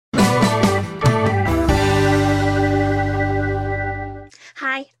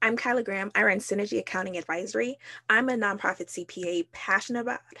Hi, I'm Kyla Graham. I run Synergy Accounting Advisory. I'm a nonprofit CPA passionate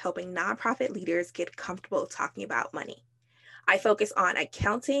about helping nonprofit leaders get comfortable talking about money. I focus on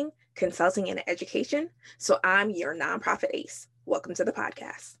accounting, consulting, and education, so I'm your nonprofit ace. Welcome to the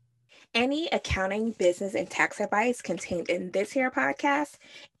podcast. Any accounting, business, and tax advice contained in this here podcast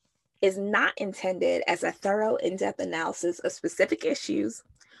is not intended as a thorough, in-depth analysis of specific issues,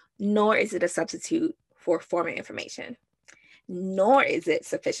 nor is it a substitute for formal information, nor is it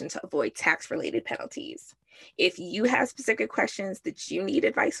sufficient to avoid tax-related penalties. If you have specific questions that you need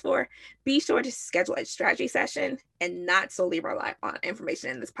advice for, be sure to schedule a strategy session and not solely rely on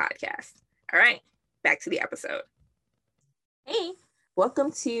information in this podcast. All right, back to the episode. Hey,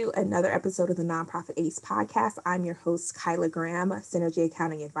 welcome to another episode of the Nonprofit Ace podcast. I'm your host, Kyla Graham, Synergy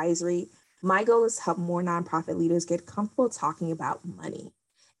Accounting Advisory. My goal is to help more nonprofit leaders get comfortable talking about money.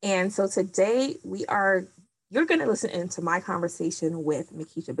 And so today you're going to listen into my conversation with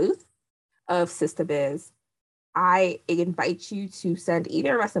Makisha Booth of SistaBiz. I invite you to send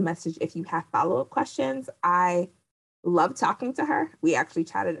either of us a message if you have follow-up questions. I love talking to her. We actually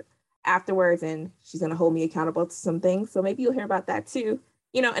chatted afterwards, and she's going to hold me accountable to some things. So maybe you'll hear about that too,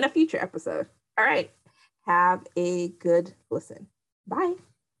 in a future episode. All right. Have a good listen. Bye.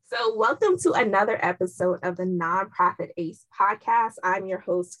 So welcome to another episode of the Nonprofit Ace podcast. I'm your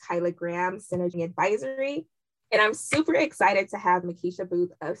host, Kyla Graham, Synergy Advisory. And I'm super excited to have Makisha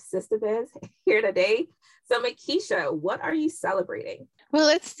Booth of SistaBiz here today. So Makisha, what are you celebrating? Well,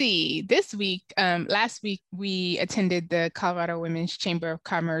 let's see. This week, last week, we attended the Colorado Women's Chamber of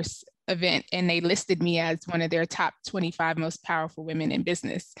Commerce event, and they listed me as one of their top 25 most powerful women in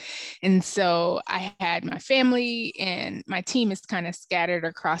business. And so I had my family and my team is kind of scattered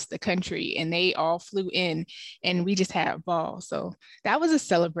across the country, and they all flew in and we just had a ball. So that was a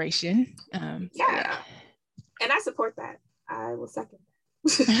celebration. Yeah. And I support that. I will second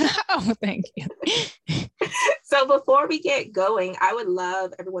that. Oh, thank you. So before we get going, I would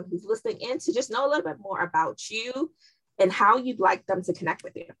love everyone who's listening in to just know a little bit more about you and how you'd like them to connect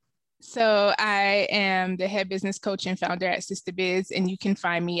with you. So I am the head business coach and founder at SistaBiz, and you can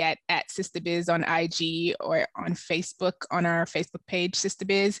find me at SistaBiz on IG or on Facebook on our Facebook page,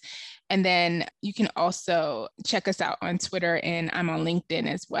 SistaBiz. And then you can also check us out on Twitter, and I'm on LinkedIn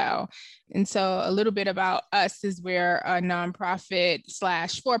as well. And so a little bit about us is we're a nonprofit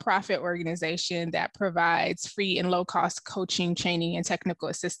 / for-profit organization that provides free and low-cost coaching, training, and technical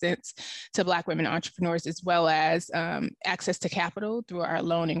assistance to Black women entrepreneurs, as well as access to capital through our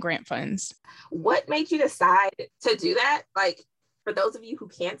loan and grant funds. What made you decide to do that? Like, for those of you who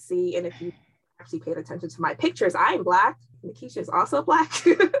can't see, and if you actually paid attention to my pictures, I'm Black. Makisha is also Black.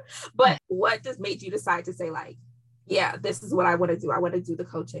 But what just made you decide to say, like, yeah, this is what I want to do. I want to do the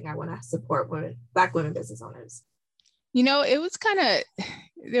coaching. I want to support Black women business owners. It was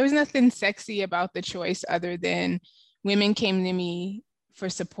there was nothing sexy about the choice other than women came to me for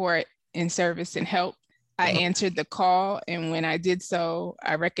support and service and help. I answered the call. And when I did so,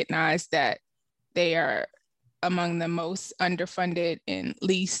 I recognized that they are among the most underfunded and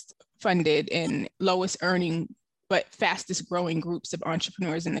least funded and lowest earning, but fastest growing groups of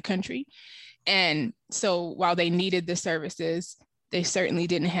entrepreneurs in the country. And so while they needed the services, they certainly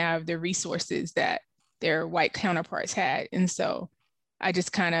didn't have the resources that their white counterparts had. And so I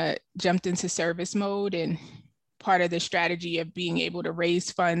just kind of jumped into service mode, and part of the strategy of being able to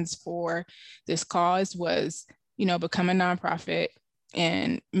raise funds for this cause was, become a nonprofit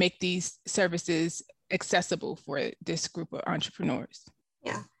and make these services accessible for this group of entrepreneurs.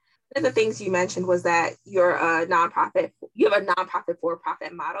 Yeah. One of the things you mentioned was that you're a nonprofit, you have a nonprofit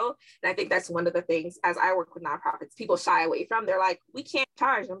for-profit model. And I think that's one of the things, as I work with nonprofits, people shy away from. They're like, we can't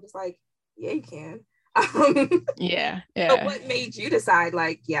charge. I'm just like, yeah, you can. Yeah. So what made you decide,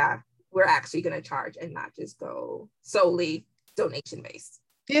 like, yeah, we're actually going to charge and not just go solely donation-based?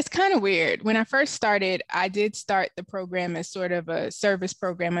 It's kind of weird. When I first started, I did start the program as sort of a service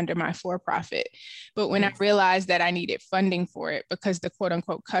program under my for-profit. But when I realized that I needed funding for it because the quote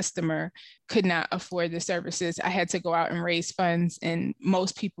unquote customer could not afford the services, I had to go out and raise funds. And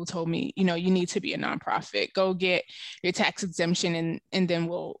most people told me, you need to be a nonprofit, go get your tax exemption and then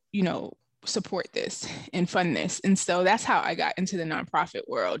we'll, support this and fund this. And so that's how I got into the nonprofit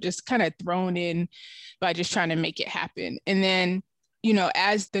world, just kind of thrown in by just trying to make it happen. And then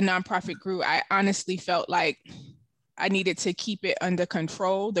as the nonprofit grew, I honestly felt like I needed to keep it under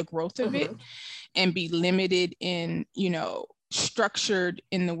control, the growth of it, and be limited in, structured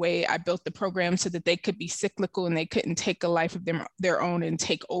in the way I built the program so that they could be cyclical and they couldn't take a life of their own and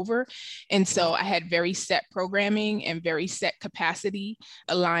take over. And so I had very set programming and very set capacity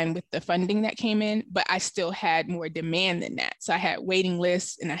aligned with the funding that came in, but I still had more demand than that. So I had waiting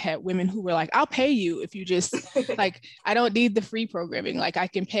lists and I had women who were like, I'll pay you if you just like, I don't need the free programming. Like I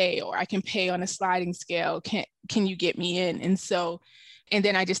can pay, or I can pay on a sliding scale. Can you get me in? And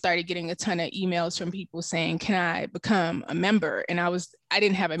then I just started getting a ton of emails from people saying, can I become a member? And I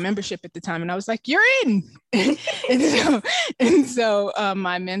didn't have a membership at the time. And I was like, you're in. and so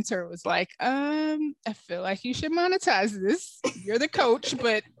my mentor was like, I feel like you should monetize this. You're the coach,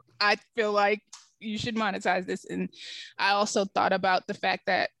 but I feel like you should monetize this. And I also thought about the fact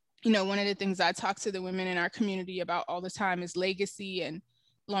that, one of the things I talk to the women in our community about all the time is legacy and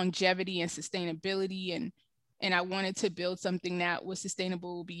longevity and sustainability. And I wanted to build something that was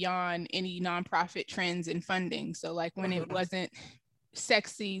sustainable beyond any nonprofit trends and funding. So like when it wasn't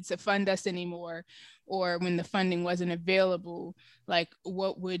sexy to fund us anymore, or when the funding wasn't available, like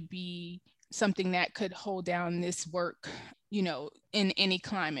what would be something that could hold down this work, in any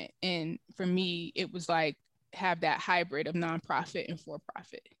climate. And for me, it was like have that hybrid of nonprofit and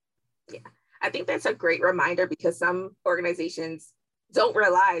for-profit. Yeah, I think that's a great reminder, because some organizations don't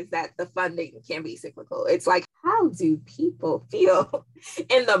realize that the funding can be cyclical. It's like, how do people feel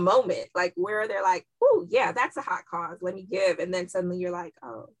in the moment? Like where they're like, oh yeah, that's a hot cause, let me give. And then suddenly you're like,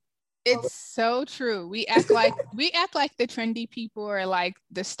 oh. It's so true. We act like the trendy people or like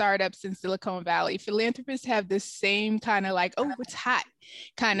the startups in Silicon Valley. Philanthropists have this same kind of like, oh, it's hot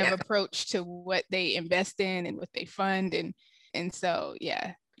kind of approach to what they invest in and what they fund. And so,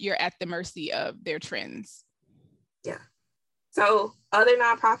 yeah, you're at the mercy of their trends. Yeah. So other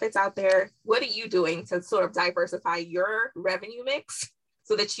nonprofits out there, what are you doing to sort of diversify your revenue mix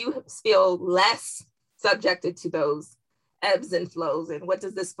so that you feel less subjected to those ebbs and flows? And what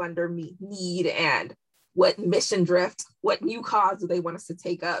does this funder need? And what mission drift, what new cause do they want us to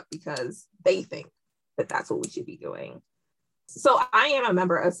take up because they think that that's what we should be doing? So I am a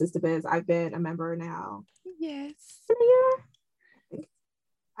member of SistaBiz. I've been a member now. Yes. A year?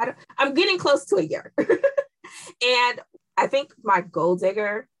 I'm getting close to a year. And I think my Goal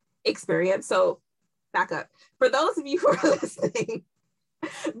Digger experience, so back up. For those of you who are listening,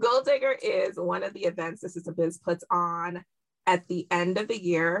 Goal Digger is one of the events that SistaBiz puts on at the end of the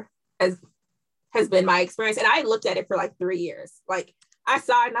year, as has been my experience. And I looked at it for like 3 years. Like I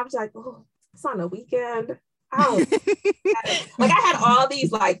saw it and I was like, oh, it's on a weekend. Like I had all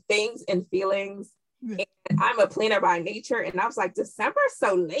these like things and feelings. And I'm a planner by nature. And I was like, December's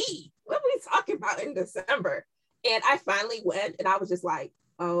so late. What are we talking about in December? And I finally went and I was just like,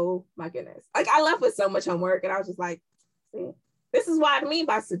 oh my goodness. Like I left with so much homework and I was just like, see, this is what I mean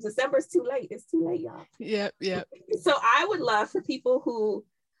by December's too late. It's too late, y'all. Yep. So I would love for people who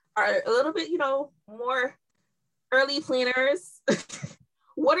are a little bit, more early planners.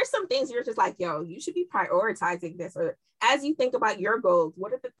 What are some things you're just like, yo, you should be prioritizing this? Or as you think about your goals,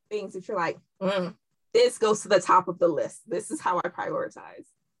 what are the things that you're like, this goes to the top of the list. This is how I prioritize.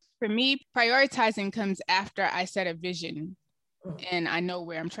 For me, prioritizing comes after I set a vision and I know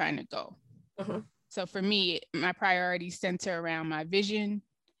where I'm trying to go. Mm-hmm. So for me, my priorities center around my vision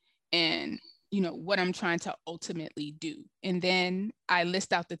and, what I'm trying to ultimately do. And then I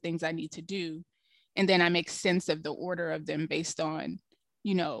list out the things I need to do. And then I make sense of the order of them based on,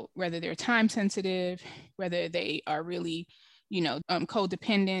 whether they're time sensitive, whether they are really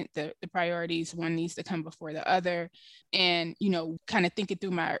codependent, the priorities, one needs to come before the other, and, kind of thinking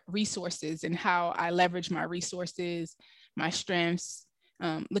through my resources and how I leverage my resources, my strengths,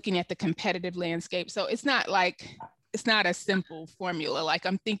 looking at the competitive landscape. So it's not a simple formula. Like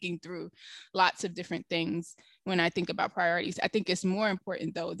I'm thinking through lots of different things when I think about priorities. I think it's more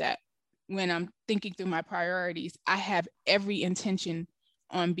important though, that when I'm thinking through my priorities, I have every intention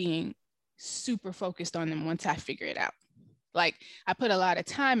on being super focused on them once I figure it out. Like I put a lot of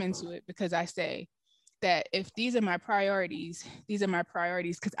time into it because I say that if these are my priorities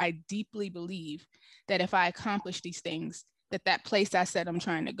because I deeply believe that if I accomplish these things, that place I said I'm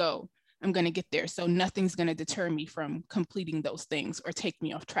trying to go, I'm going to get there. So nothing's going to deter me from completing those things or take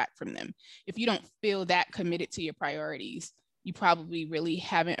me off track from them. If you don't feel that committed to your priorities, you probably really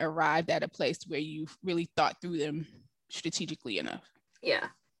haven't arrived at a place where you've really thought through them strategically enough. Yeah,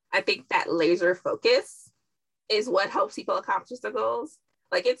 I think that laser focus is what helps people accomplish the goals.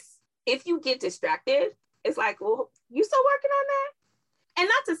 Like if you get distracted, it's like, well, you still working on that? And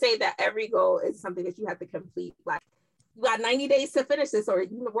not to say that every goal is something that you have to complete. Like you got 90 days to finish this or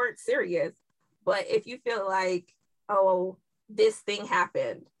you weren't serious. But if you feel like, oh, this thing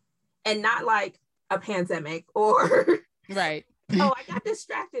happened and not like a pandemic or Right. Oh, I got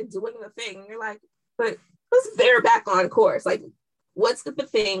distracted doing the thing. You're like, but let's veer back on course. Like, what's the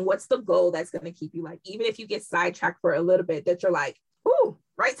thing? What's the goal that's going to keep you, like, even if you get sidetracked for a little bit, that you're like, ooh,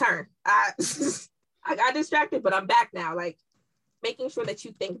 right turn. I got distracted, but I'm back now. Like, making sure that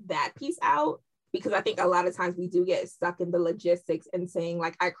you think that piece out, because I think a lot of times we do get stuck in the logistics and saying,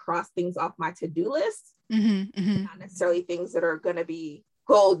 like, I cross things off my to-do list, not necessarily things that are going to be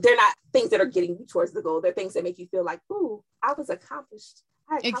goal. They're not things that are getting you towards the goal. They're things that make you feel like, ooh, I was accomplished.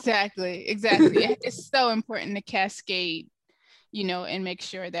 Exactly. It's so important to cascade, and make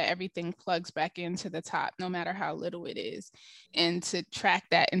sure that everything plugs back into the top, no matter how little it is, and to track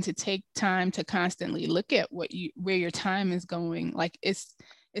that and to take time to constantly look at where your time is going. Like it's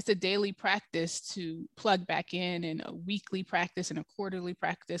a daily practice to plug back in, and a weekly practice and a quarterly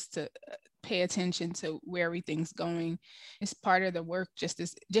practice to pay attention to where everything's going. It's part of the work, just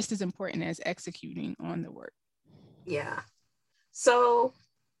as important as executing on the work. Yeah. So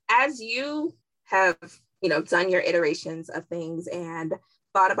as you have, done your iterations of things and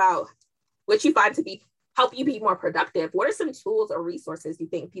thought about what you find to help you be more productive, what are some tools or resources you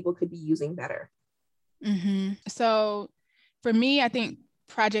think people could be using better? So for me, I think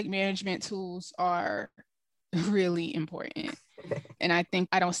project management tools are really important. And I think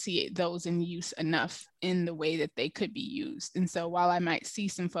I don't see those in use enough in the way that they could be used. And so while I might see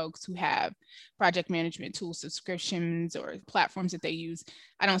some folks who have project management tool subscriptions or platforms that they use,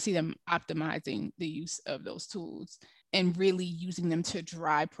 I don't see them optimizing the use of those tools and really using them to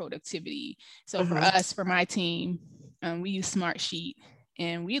drive productivity. So for us, for my team, we use Smartsheet,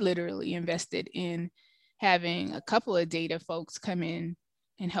 and we literally invested in having a couple of data folks come in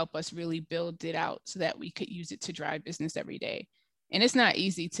and help us really build it out so that we could use it to drive business every day. And it's not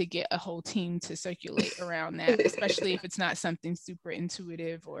easy to get a whole team to circulate around that, especially if it's not something super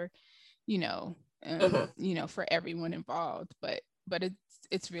intuitive or, for everyone involved. But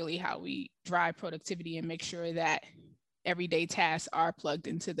it's really how we drive productivity and make sure that everyday tasks are plugged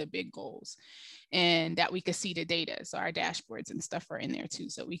into the big goals, and that we could see the data. So our dashboards and stuff are in there too.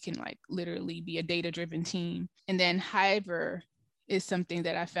 So we can like literally be a data-driven team. And then Hiver is something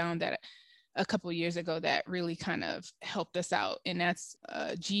that I found that a couple of years ago that really kind of helped us out. And that's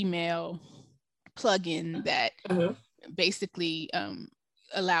a Gmail plugin that basically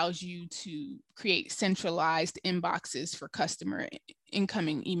allows you to create centralized inboxes for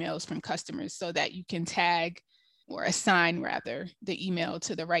incoming emails from customers, so that you can tag or assign rather the email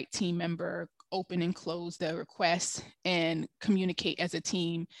to the right team member, open and close the request, and communicate as a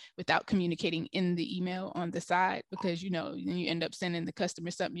team without communicating in the email on the side, because you end up sending the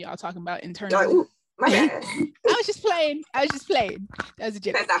customer something y'all talking about internally. Ooh, my bad. I was just playing. That was a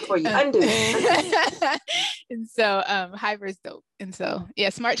joke. That's not for you. Undo. And so Hiver is dope. And so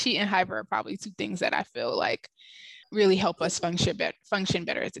Smartsheet and Hiver are probably two things that I feel like really help us function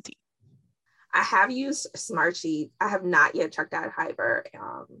better as a team. I have used Smartsheet. I have not yet checked out Hiver,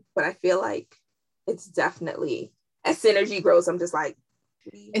 but I feel like it's definitely, as synergy grows, I'm just like,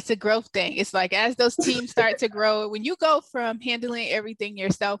 it's a growth thing. It's like as those teams start to grow, when you go from handling everything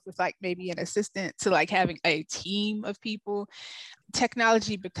yourself with like maybe an assistant to like having a team of people,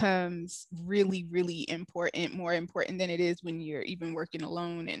 technology becomes really, really important, more important than it is when you're even working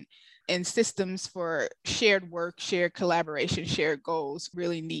alone. And systems for shared work, shared collaboration, shared goals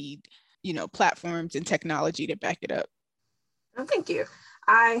really need platforms and technology to back it up. Oh, thank you.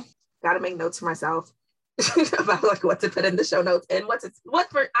 I got to make notes for myself about like what to put in the show notes and what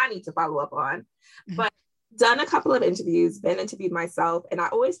I need to follow up on. But done a couple of interviews, been interviewed myself, and I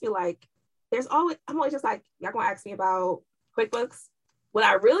always feel like I'm always just like, y'all gonna ask me about QuickBooks? What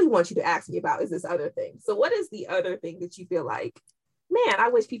I really want you to ask me about is this other thing. So what is the other thing that you feel like, man, I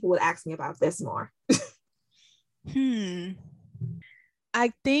wish people would ask me about this more?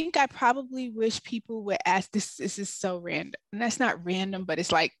 I think I probably wish people would ask this. This is so random. And that's not random, but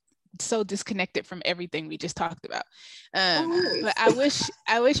it's like so disconnected from everything we just talked about. But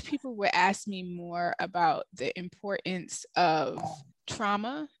I wish people would ask me more about the importance of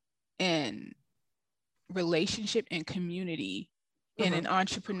trauma and relationship and community in an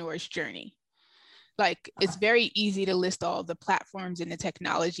entrepreneur's journey. Like, it's very easy to list all the platforms and the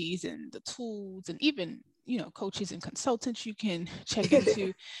technologies and the tools and even coaches and consultants you can check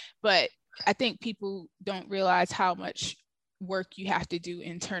into. But I think people don't realize how much work you have to do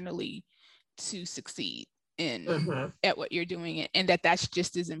internally to succeed at what you're doing, and that's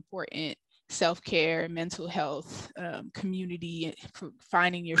just as important. Self-care, mental health, community,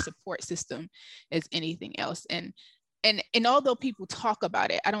 finding your support system as anything else. And although people talk about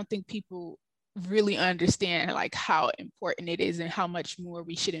it, I don't think people really understand like how important it is and how much more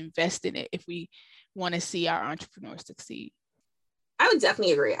we should invest in it if we want to see our entrepreneurs succeed. I would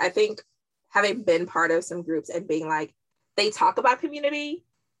definitely agree. I think having been part of some groups and being like, they talk about community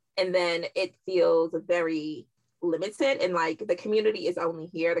and then it feels very limited, and like the community is only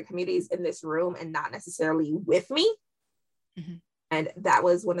here, the community is in this room and not necessarily with me. Mm-hmm. And that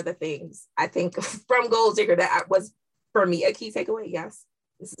was one of the things I think from Goal Digger that was for me a key takeaway. Yes,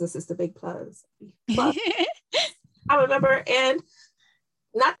 this is a Sister Big Plus. I remember, and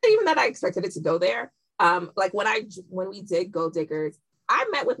not even that I expected it to go there. Like when we did Goal Diggers, I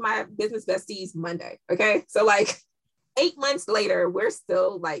met with my business besties Monday. Okay, so like 8 months later, we're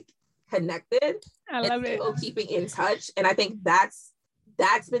still like connected. I love it. Still keeping in touch, and I think that's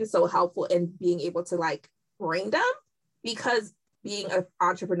been so helpful in being able to like bring them, because being an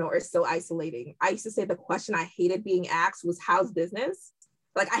entrepreneur is so isolating. I used to say the question I hated being asked was, "How's business?"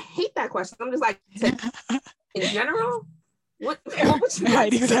 Like I hate that question. I'm just like, in general. What would you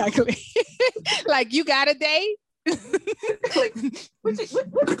right, exactly. Like, you got a day? Like, tell me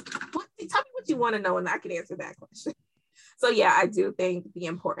what you want to know and I can answer that question. So yeah, I do think the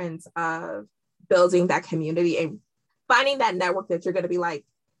importance of building that community and finding that network that you're going to be like,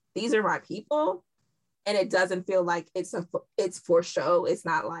 these are my people. And it doesn't feel like it's for show. It's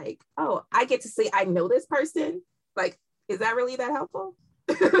not like, oh, I get to say I know this person. Like, is that really that helpful?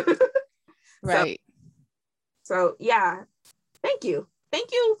 Right. So yeah. Thank you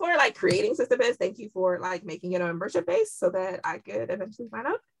for like creating Sister Biz. Thank you for like making it a membership base so that I could eventually sign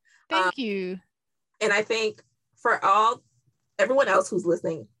up. Thank you. And I think for everyone else who's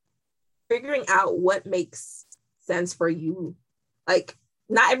listening, figuring out what makes sense for you. Like,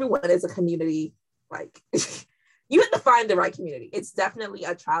 not everyone is a community. Like, you have to find the right community. It's definitely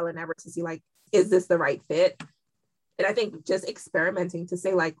a trial and error to see like, is this the right fit? And I think just experimenting to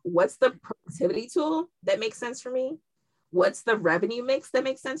say like, what's the productivity tool that makes sense for me? What's the revenue mix that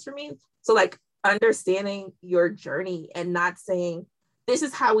makes sense for me? So like understanding your journey and not saying, this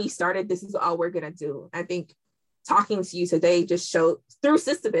is how we started, this is all we're gonna do. I think talking to you today just showed through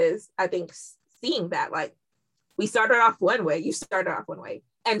Sister Biz, I think seeing that like we started off one way, you started off one way,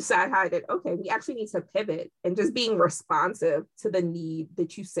 and so I highlighted, okay, we actually need to pivot, and just being responsive to the need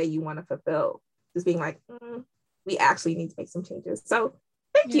that you say you want to fulfill. Just being like, we actually need to make some changes. So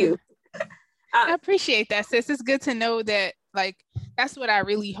thank you. I appreciate that, sis. It's good to know that, like, that's what I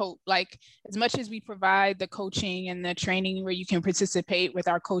really hope. Like, as much as we provide the coaching and the training where you can participate with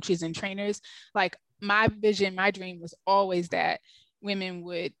our coaches and trainers, like my vision, my dream was always that women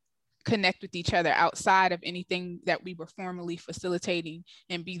would connect with each other outside of anything that we were formally facilitating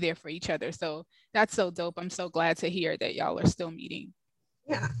and be there for each other. So that's so dope. I'm so glad to hear that y'all are still meeting.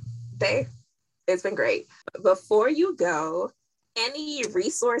 Yeah, it's been great. Before you go, any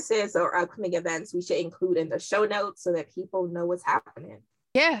resources or upcoming events we should include in the show notes so that people know what's happening?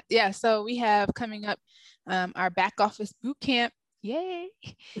 Yeah. So we have coming up our back office boot camp. Yay.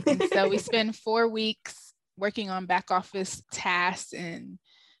 And so we spend 4 weeks working on back office tasks, and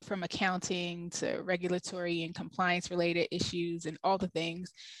from accounting to regulatory and compliance related issues and all the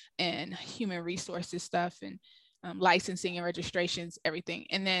things, and human resources stuff, and licensing and registrations, everything.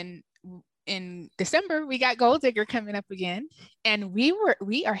 And then in December, we got Goal Digger coming up again, and we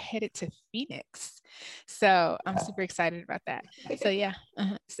are headed to Phoenix. So I'm super excited about that. So yeah,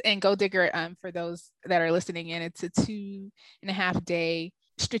 and Goal Digger, for those that are listening in, it's a 2.5 day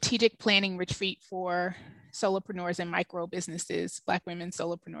strategic planning retreat for solopreneurs and micro businesses, Black women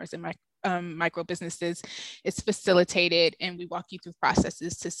solopreneurs and micro businesses. It's facilitated, and we walk you through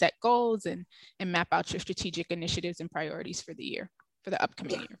processes to set goals and map out your strategic initiatives and priorities for the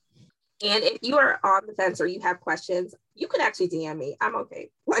upcoming year. And if you are on the fence or you have questions, you can actually DM me. I'm okay.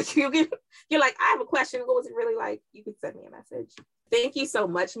 Like you're like, I have a question. What was it really like? You can send me a message. Thank you so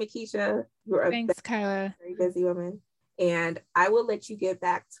much, Makisha. Thanks, Kyla. Very busy woman. And I will let you get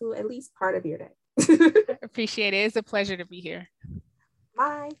back to at least part of your day. Appreciate it. It's a pleasure to be here.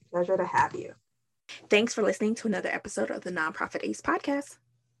 My pleasure to have you. Thanks for listening to another episode of the Nonprofit Ace podcast.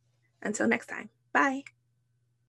 Until next time, bye.